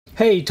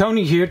Hey,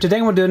 Tony here.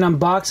 Today we're doing an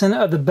unboxing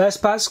of the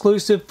Best Buy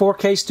exclusive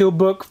 4K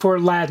Steelbook for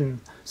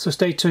Aladdin. So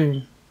stay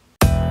tuned.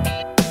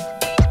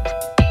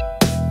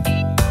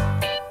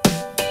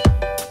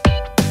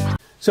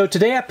 So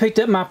today I picked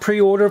up my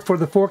pre-order for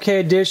the 4K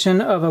edition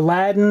of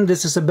Aladdin.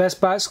 This is a Best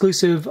Buy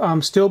exclusive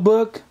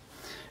Steelbook.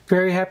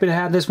 Very happy to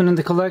have this one in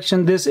the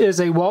collection. This is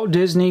a Walt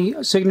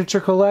Disney signature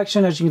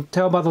collection, as you can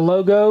tell by the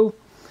logo.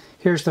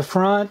 Here's the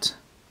front,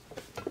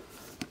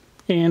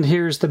 and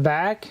here's the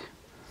back.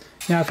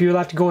 Now, if you would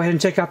like to go ahead and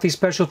check out these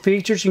special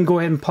features, you can go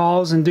ahead and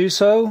pause and do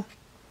so.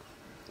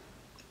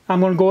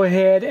 I'm going to go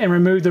ahead and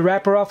remove the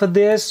wrapper off of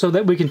this so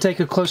that we can take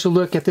a closer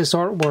look at this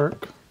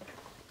artwork.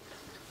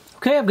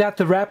 Okay, I've got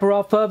the wrapper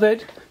off of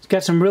it. It's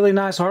got some really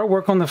nice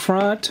artwork on the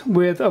front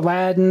with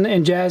Aladdin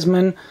and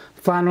Jasmine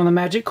flying on the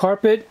magic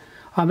carpet.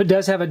 It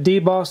does have a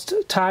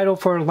debossed title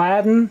for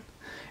Aladdin.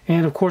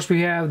 And of course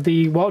we have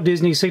the Walt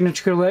Disney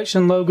Signature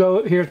Collection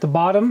logo here at the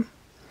bottom.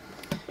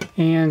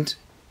 And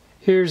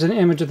here's an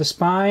image of the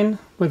spine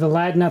with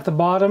Aladdin at the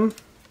bottom.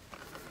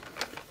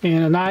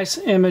 And a nice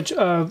image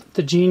of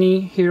the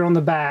genie here on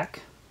the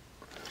back.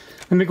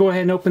 Let me go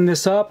ahead and open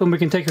this up and we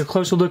can take a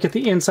closer look at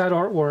the inside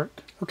artwork.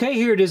 Okay,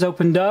 here it is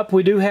opened up.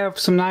 We do have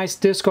some nice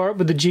disc art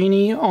with the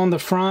genie on the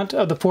front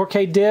of the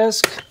 4K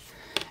disc.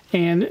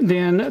 And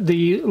then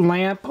the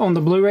lamp on the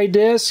Blu-ray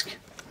disc.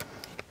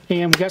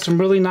 And we've got some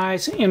really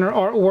nice inner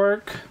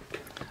artwork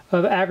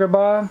of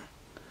Agrabah.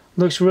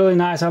 Looks really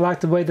nice. I like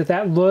the way that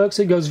that looks.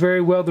 It goes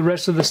very well with the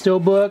rest of the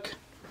Steelbook.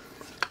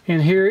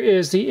 And here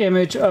is the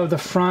image of the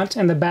front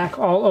and the back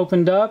all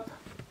opened up.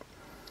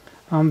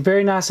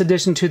 Very nice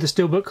addition to the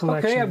Steelbook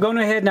collection. Okay, I've gone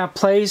ahead and I've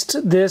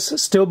placed this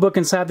Steelbook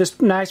inside this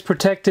nice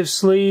protective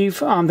sleeve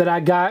that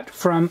I got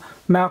from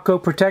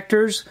Malco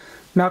Protectors.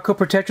 Malco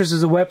Protectors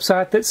is a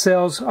website that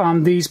sells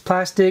these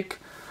plastic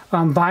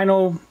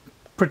vinyl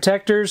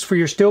protectors for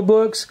your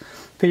Steelbooks.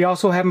 They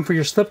also have them for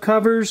your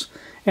slipcovers,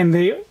 and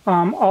they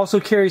also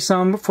carry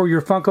some for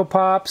your Funko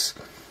Pops.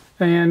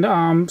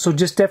 And so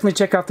just definitely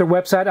check out their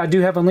website. I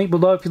do have a link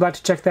below if you'd like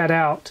to check that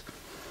out.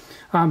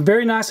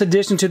 Very nice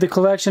addition to the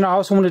collection. I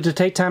also wanted to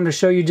take time to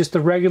show you just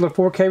the regular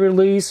 4K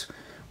release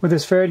with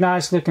this very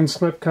nice looking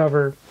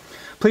slipcover.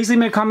 Please leave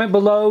me a comment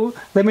below.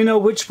 Let me know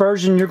which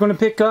version you're going to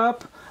pick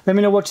up. Let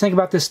me know what you think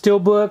about this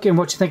Steelbook and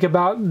what you think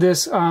about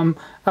this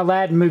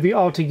Aladdin movie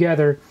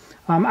altogether.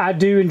 I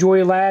do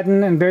enjoy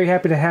Aladdin and very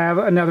happy to have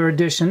another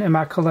edition in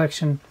my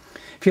collection.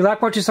 If you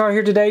like what you saw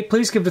here today,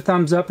 please give it a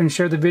thumbs up and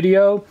share the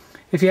video.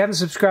 If you haven't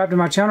subscribed to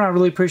my channel, I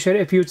really appreciate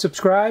it if you would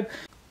subscribe.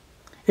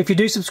 If you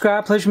do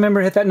subscribe, please remember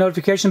to hit that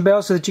notification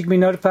bell so that you can be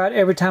notified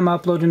every time I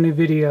upload a new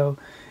video.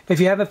 If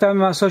you haven't found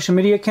my social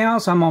media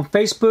accounts, I'm on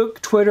Facebook,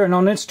 Twitter, and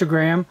on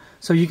Instagram,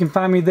 so you can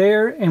find me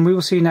there, and we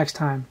will see you next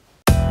time.